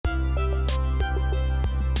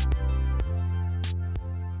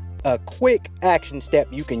a quick action step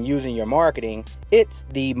you can use in your marketing. It's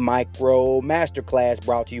the Micro Masterclass,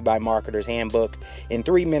 brought to you by Marketer's Handbook. In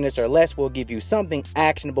 3 minutes or less, we'll give you something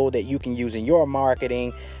actionable that you can use in your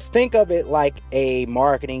marketing. Think of it like a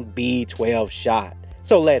marketing B12 shot.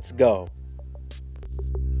 So let's go.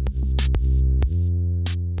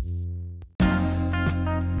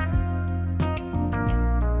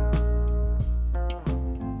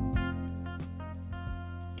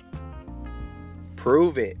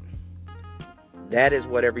 Prove it. That is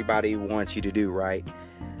what everybody wants you to do, right?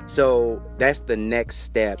 So that's the next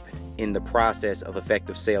step in the process of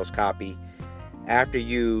effective sales copy. After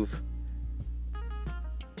you've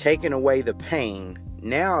taken away the pain,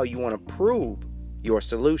 now you want to prove your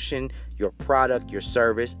solution, your product, your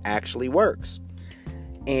service actually works.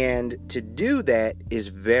 And to do that is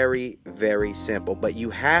very, very simple. But you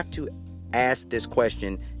have to ask this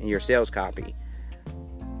question in your sales copy.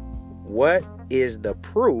 What is the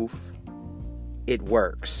proof it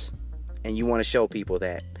works? And you want to show people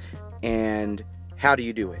that. And how do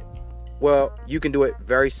you do it? Well, you can do it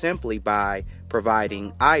very simply by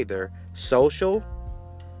providing either social,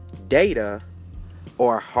 data,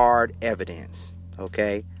 or hard evidence.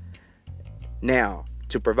 Okay? Now,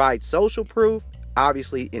 to provide social proof,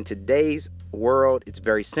 obviously in today's world, it's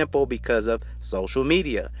very simple because of social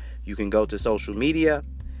media. You can go to social media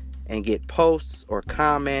and get posts or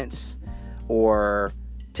comments or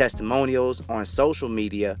testimonials on social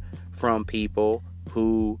media from people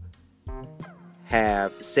who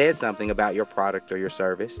have said something about your product or your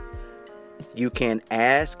service. You can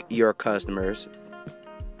ask your customers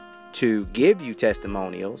to give you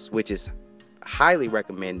testimonials, which is highly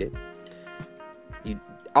recommended. You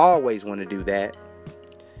always want to do that.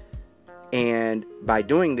 And by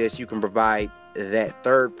doing this, you can provide that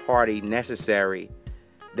third party necessary,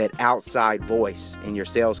 that outside voice in your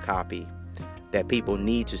sales copy that people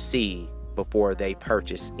need to see before they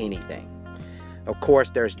purchase anything. Of course,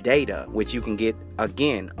 there's data, which you can get,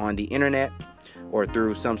 again, on the internet or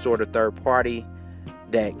through some sort of third party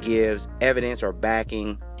that gives evidence or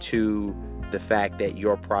backing to the fact that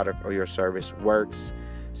your product or your service works.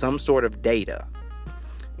 Some sort of data.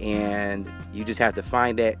 And you just have to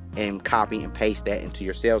find that and copy and paste that into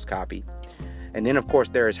your sales copy. And then, of course,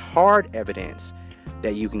 there is hard evidence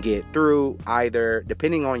that you can get through either,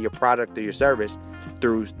 depending on your product or your service,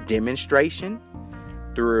 through demonstration,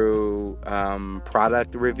 through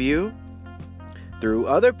product review, through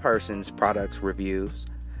other person's products reviews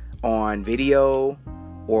on video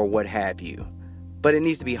or what have you. But it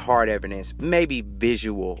needs to be hard evidence, maybe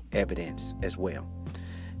visual evidence as well.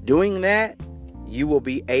 Doing that, you will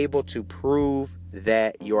be able to prove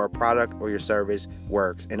that your product or your service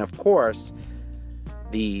works. And of course,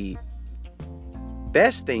 the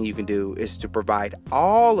best thing you can do is to provide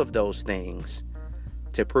all of those things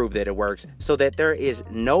to prove that it works, so that there is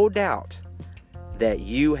no doubt that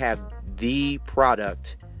you have the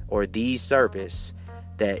product or the service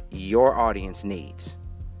that your audience needs.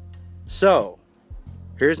 So,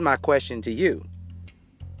 here's my question to you.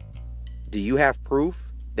 Do you have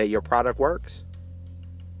proof that your product works?